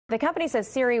The company says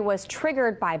Siri was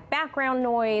triggered by background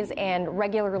noise and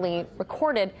regularly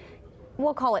recorded,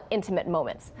 we'll call it intimate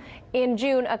moments. In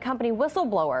June, a company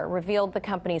whistleblower revealed the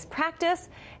company's practice,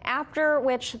 after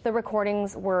which the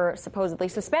recordings were supposedly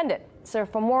suspended. So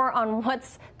for more on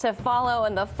what's to follow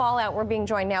and the fallout, we're being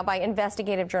joined now by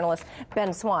investigative journalist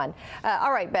Ben Swann.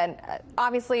 All right, Ben,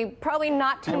 obviously probably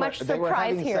not too much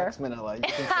surprise here. Sex, Manila.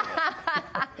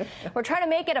 We're trying to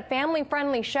make it a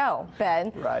family-friendly show,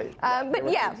 Ben. Right.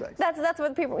 But yeah, that's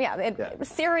what people,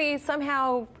 Siri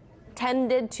somehow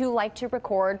tended to like to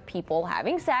record people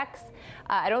having sex.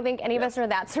 I don't think any of us are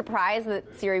that surprised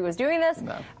that Siri was doing this.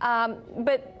 No.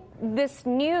 But this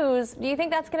news, do you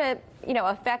think that's going to,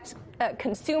 affect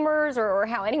consumers or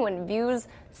how anyone views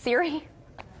Siri?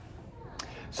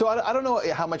 So I don't know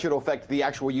how much it'll affect the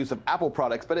actual use of Apple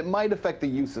products, but it might affect the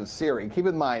use of Siri. Keep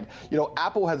in mind,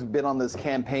 Apple has been on this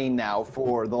campaign now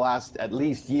for the last at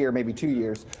least year, maybe 2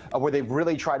 years, where they've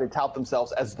really tried to tout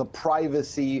themselves as the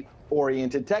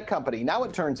privacy-oriented tech company. Now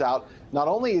it turns out not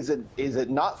only is it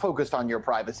not focused on your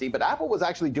privacy, but Apple was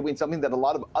actually doing something that a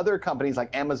lot of other companies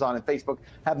like Amazon and Facebook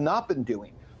have not been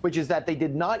doing, which is that they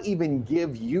did not even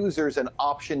give users an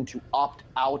option to opt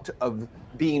out of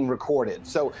being recorded.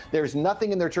 So there's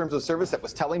nothing in their terms of service that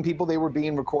was telling people they were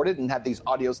being recorded and had these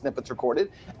audio snippets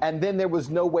recorded. And then there was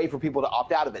no way for people to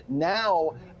opt out of it.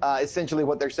 Now, essentially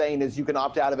what they're saying is you can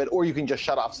opt out of it or you can just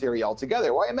shut off Siri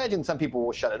altogether. Well, I imagine some people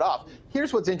will shut it off.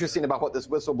 Here's what's interesting about what this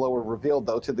whistleblower revealed,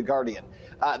 though, to The Guardian.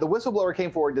 The whistleblower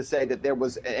came forward to say that there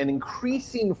was an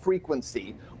increasing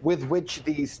frequency with which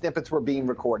these snippets were being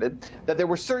recorded, that there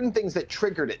were certain things that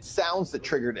triggered it, sounds that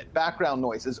triggered it, background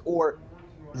noises, or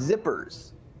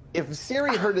zippers. If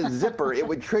Siri heard a zipper, it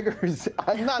would trigger,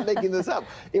 I'm not making this up,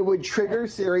 it would trigger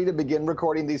Siri to begin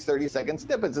recording these 30-second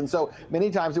snippets. And so many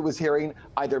times it was hearing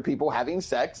either people having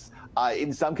sex.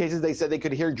 In some cases, they said they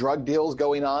could hear drug deals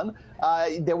going on.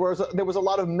 There was a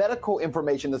lot of medical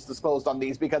information that's disclosed on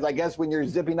these, because I guess when you're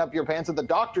zipping up your pants at the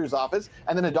doctor's office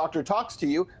and then a doctor talks to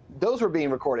you, those were being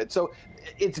recorded. So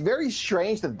it's very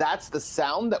strange that that's the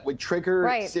sound that would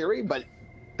trigger Siri, but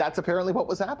that's apparently what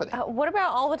was happening. What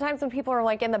about all the times when people are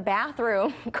like in the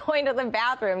bathroom, going to the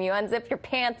bathroom, you unzip your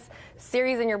pants,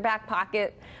 Siri's in your back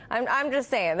pocket? I'm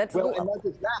just saying. That's well, and not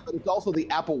just that, but it's also the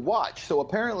Apple Watch. So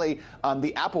apparently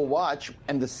the Apple Watch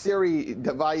and the Siri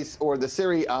device, or the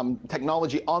Siri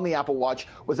technology on the Apple Watch,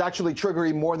 was actually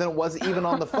triggering more than it was even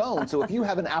on the phone. So if you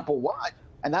have an Apple Watch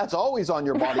and that's always on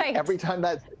your body, every time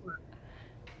that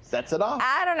sets it off.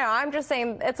 I don't know. I'm just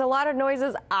saying it's a lot of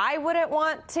noises I wouldn't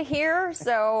want to hear.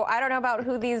 So I don't know about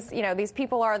who these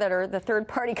people are that are the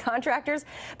third-party contractors.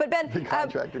 But Ben,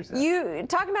 you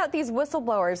talking about these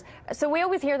whistleblowers. So we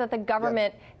always hear that the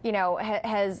government,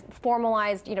 has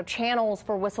formalized, channels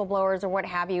for whistleblowers or what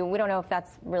have you. We don't know if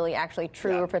that's really actually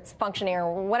true, or if it's functioning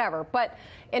or whatever. But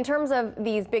in terms of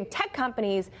these big tech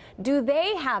companies, do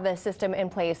they have a system in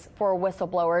place for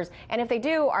whistleblowers? And if they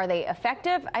do, are they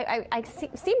effective? I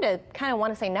seem to kind of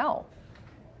want to say no.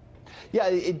 Yeah,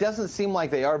 it doesn't seem like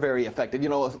they are very effective. A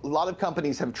lot of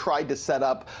companies have tried to set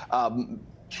up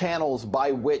channels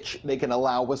by which they can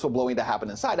allow whistleblowing to happen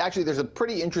inside. Actually, there's a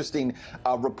pretty interesting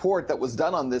report that was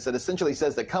done on this that essentially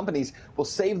says that companies will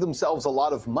save themselves a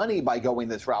lot of money by going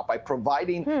this route, by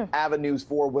providing avenues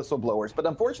for whistleblowers. But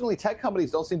unfortunately, tech companies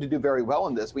don't seem to do very well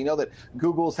in this. We know that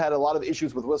Google's had a lot of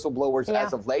issues with whistleblowers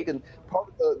as of late, and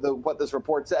part of what this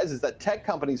report says is that tech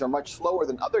companies are much slower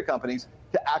than other companies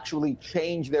to actually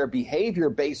change their behavior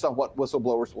based on what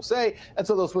whistleblowers will say. And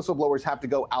so those whistleblowers have to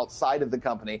go outside of the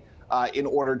company in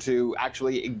order to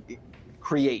actually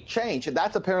create change. And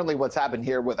that's apparently what's happened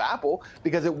here with Apple,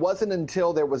 because it wasn't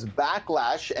until there was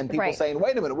backlash and people saying,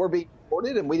 wait a minute, we're being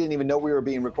recorded, and we didn't even know we were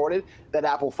being recorded, that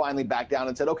Apple finally backed down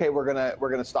and said, okay, we're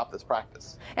gonna stop this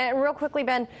practice. And real quickly,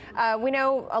 Ben, we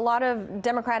know a lot of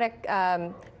Democratic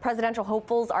presidential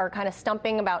hopefuls are kind of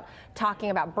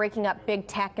talking about breaking up big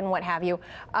tech and what have you.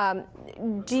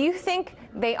 Do you think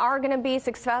they are going to be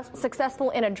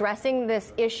successful in addressing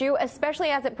this issue, especially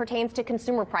as it pertains to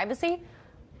consumer privacy?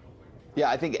 Yeah,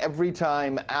 I think every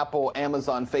time Apple,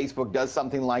 Amazon, Facebook does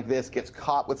something like this, gets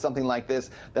caught with something like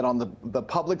this, that on the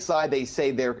public side, they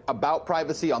say they're about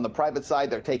privacy. On the private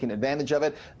side, they're taking advantage of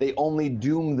it. They only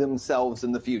doom themselves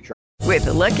in the future. With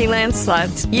the Lucky Land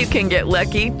Slots, you can get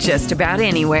lucky just about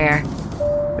anywhere.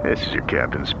 This is your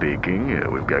captain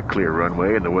speaking. We've got clear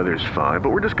runway and the weather's fine, but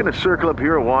we're just going to circle up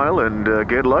here a while and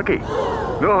get lucky.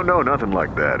 No, nothing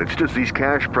like that. It's just these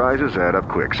cash prizes add up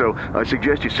quick. So I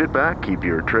suggest you sit back, keep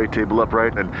your tray table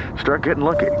upright, and start getting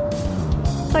lucky.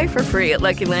 Play for free at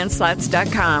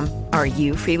LuckyLandSlots.com. Are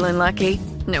you feeling lucky?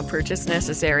 No purchase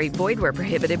necessary. Void where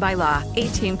prohibited by law.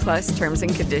 18+ terms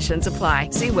and conditions apply.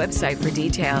 See website for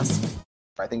details.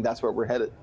 I think that's where we're headed.